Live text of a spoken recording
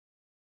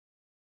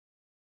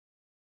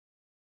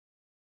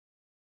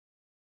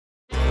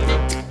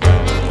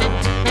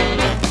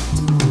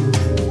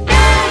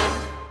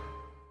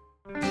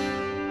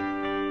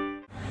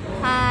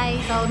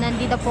So,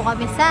 nandito po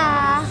kami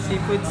sa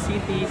Seafood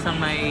City sa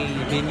may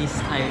Venice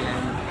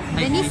Island.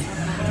 Venice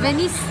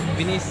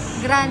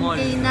Grand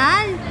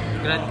Canal.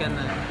 Grand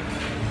Canal.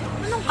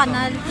 Anong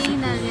canal?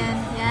 Canal yan.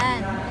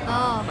 Yan.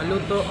 Oh.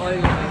 Paluto all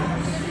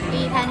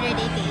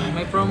 888.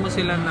 may promo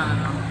sila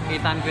na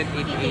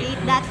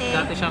 888.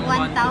 Dati siyang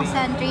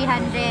 1,300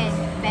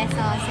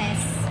 pesos.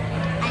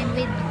 I'm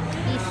with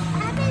this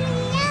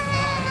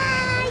ABULENCIA.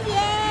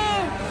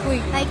 Yeah!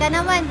 Uy, hi ka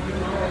naman.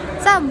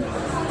 Sam!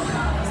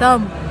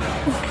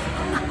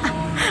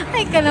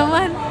 Hi ka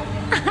naman.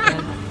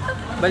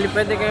 Bali,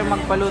 pwede kayo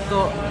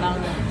magpaluto ng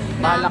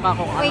bahala ka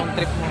kung anong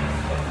trip mo.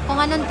 Kung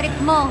anong trip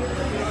mo.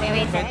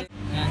 Wait.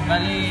 Yan,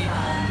 bali,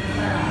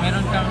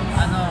 meron kang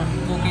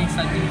cooking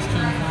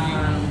suggestion for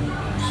your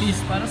fish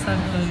para sa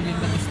hindi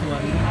ka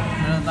gustuhan.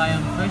 Meron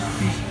tayong fresh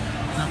fish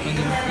na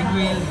pwede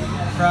i-grill,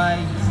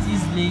 fried,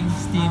 sizzling,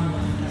 steam,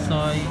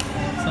 soy,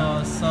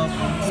 soup,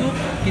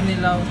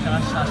 kinilaw,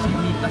 tsaka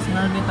sashimi. Tapos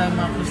meron din tayong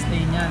mga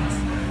crustaceans.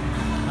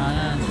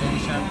 Ayan, pwede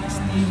siya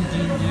steam,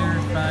 ginger,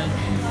 fried,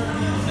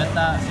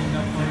 gata,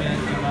 Singaporean,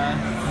 diba?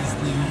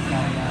 Sizzling,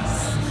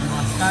 kayas,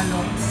 mga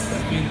scallops,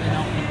 squid and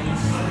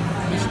octopus,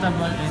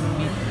 vegetable and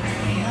meat.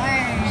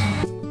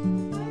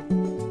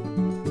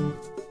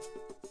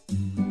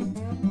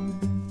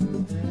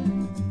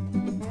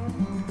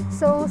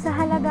 So, sa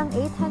halagang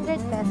 800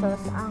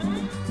 pesos, ang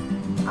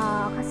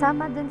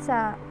kasama dun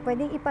sa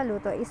pwedeng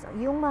ipaluto is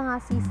yung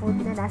mga seafood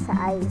na nasa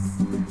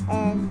ice.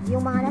 And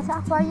yung mga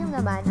nasa aquarium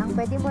naman, ang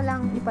pwede mo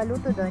lang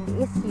ipaluto dun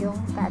is yung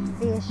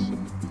catfish.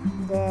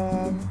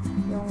 Then,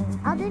 yung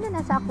other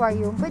na nasa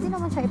aquarium, pwede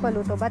naman siya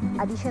ipaluto but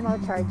additional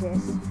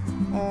charges.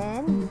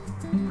 And,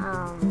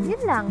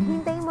 yun lang.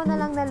 Hintayin mo na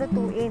lang na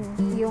lutuin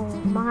yung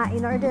mga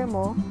in-order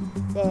mo.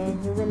 Then,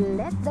 you will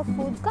let the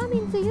food come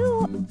into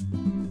you.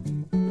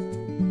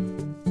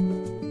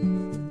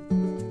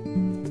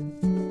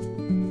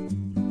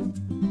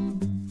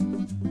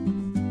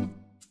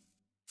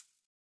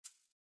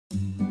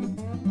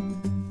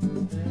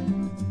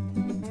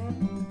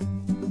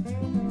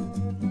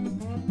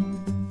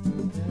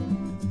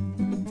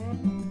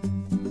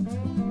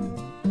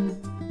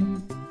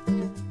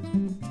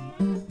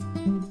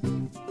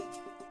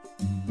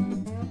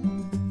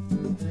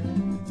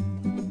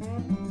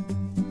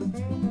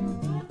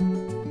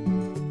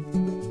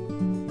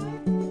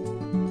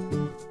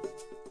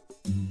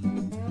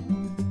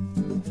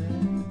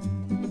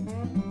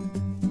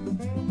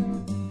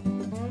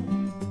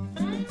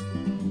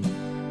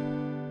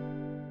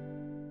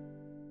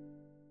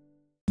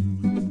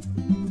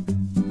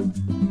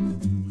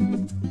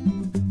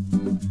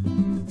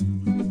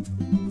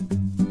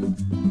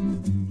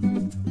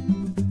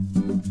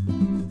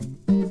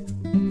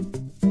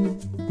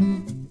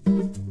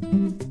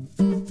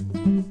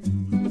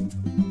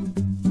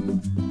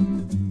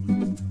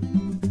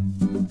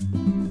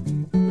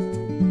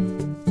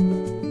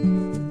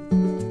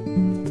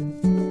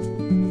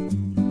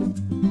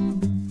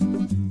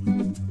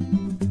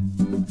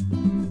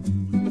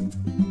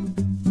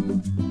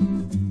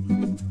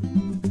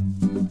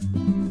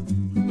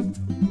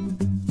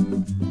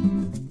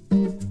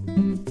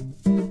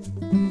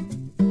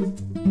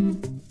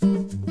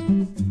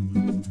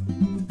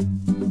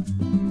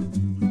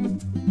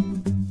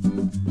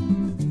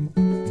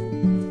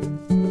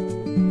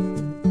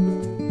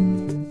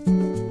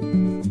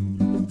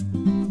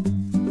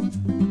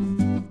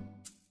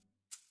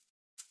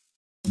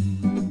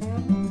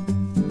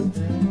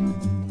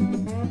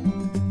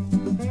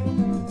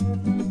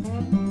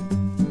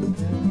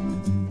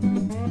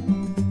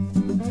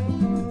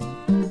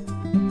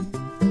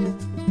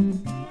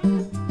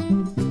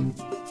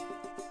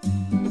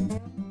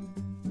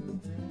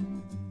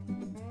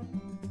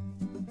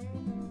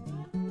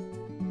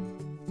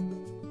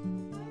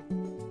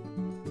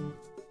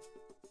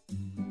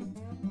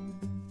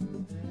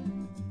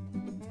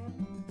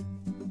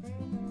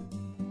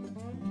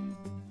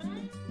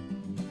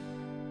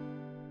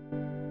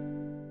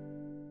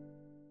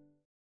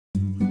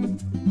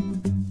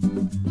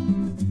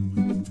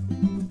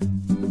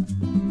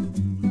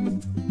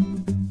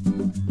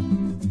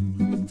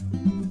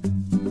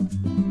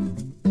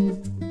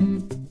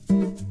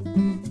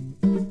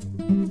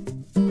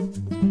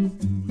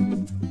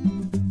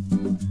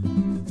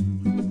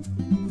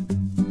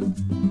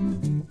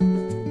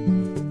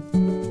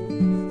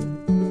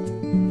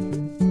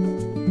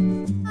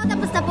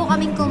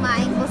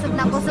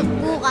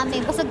 Sugbu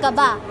kami. Busog ka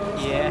ba?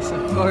 Yes,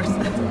 of course.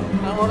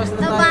 Ilang oras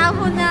na tayo?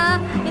 Nabaho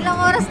na. Ilang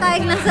oras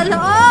tayong nasa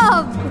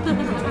loob.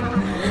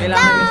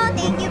 So,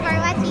 thank you for